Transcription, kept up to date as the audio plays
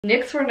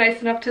Knix were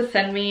nice enough to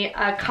send me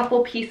a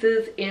couple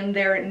pieces in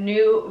their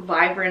new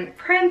vibrant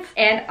prints,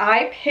 and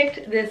I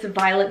picked this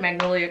violet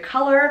magnolia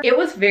color. It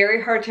was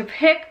very hard to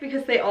pick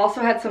because they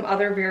also had some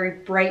other very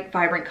bright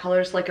vibrant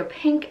colors like a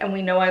pink, and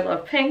we know I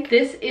love pink.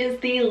 This is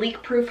the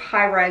Leakproof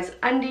high-rise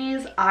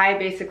undies. I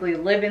basically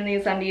live in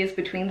these undies.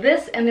 Between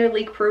this and their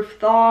Leakproof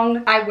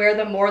thong, I wear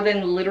them more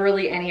than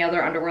literally any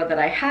other underwear that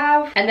I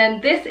have. And then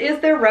this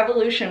is their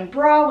Revolution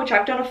bra, which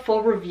I've done a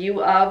full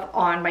review of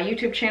on my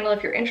YouTube channel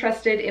if you're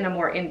interested in a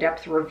more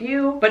in-depth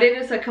review. But it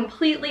is a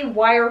completely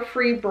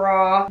wire-free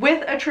bra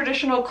with a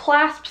traditional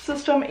clasp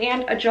system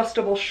and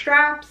adjustable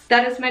straps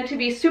that is meant to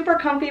be super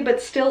comfy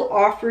but still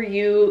offer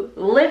you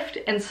lift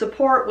and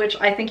support, which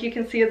I think you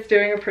can see it's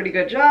doing a pretty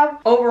good job.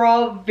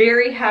 Overall,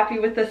 very happy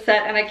with the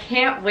set, and I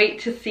can't wait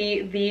to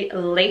see the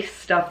lace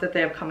stuff that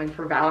they have coming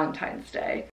for Valentine's Day.